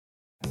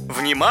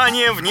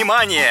Внимание,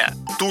 внимание!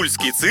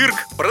 Тульский цирк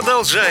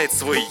продолжает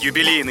свой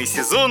юбилейный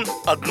сезон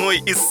одной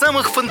из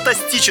самых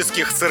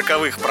фантастических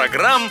цирковых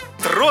программ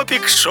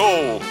 «Тропик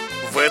Шоу».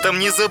 В этом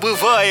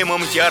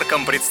незабываемом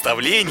ярком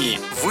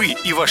представлении вы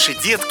и ваши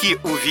детки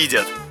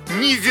увидят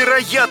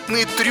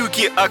невероятные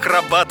трюки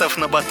акробатов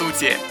на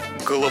батуте,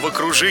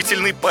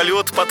 головокружительный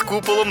полет под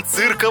куполом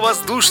цирка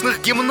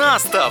воздушных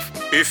гимнастов,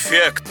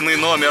 эффектный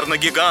номер на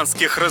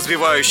гигантских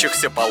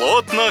развивающихся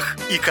полотнах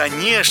и,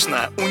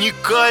 конечно,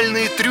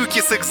 уникальные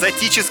трюки с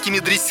экзотическими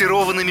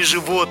дрессированными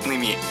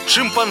животными –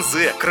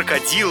 шимпанзе,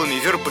 крокодилами,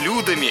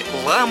 верблюдами,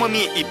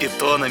 ламами и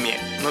питонами.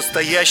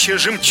 Настоящая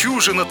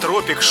жемчужина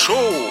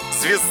тропик-шоу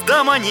 –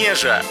 звезда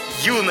манежа,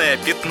 юная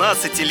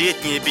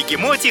 15-летняя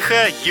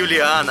бегемотиха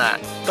Юлиана.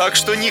 Так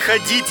что не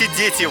ходите,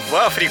 дети, в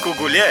Африку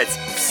гулять.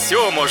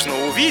 Все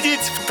можно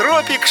увидеть в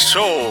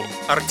Тропик-шоу.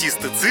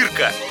 Артисты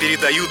цирка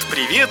передают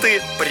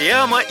приветы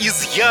прямо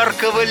из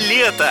яркого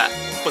лета.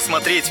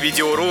 Посмотреть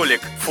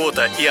видеоролик,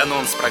 фото и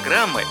анонс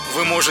программы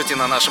вы можете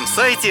на нашем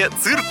сайте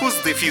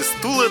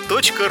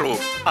circus-tula.ru,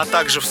 а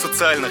также в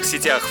социальных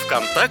сетях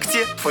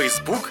ВКонтакте,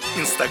 Facebook,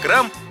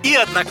 Instagram и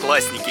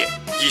Одноклассники.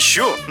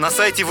 Еще на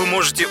сайте вы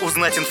можете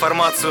узнать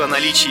информацию о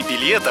наличии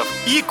билетов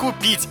и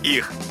купить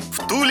их.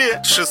 В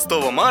Туле с 6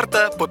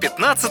 марта по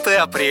 15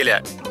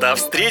 апреля. До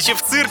встречи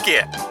в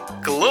цирке!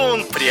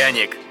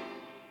 Клоун-пряник.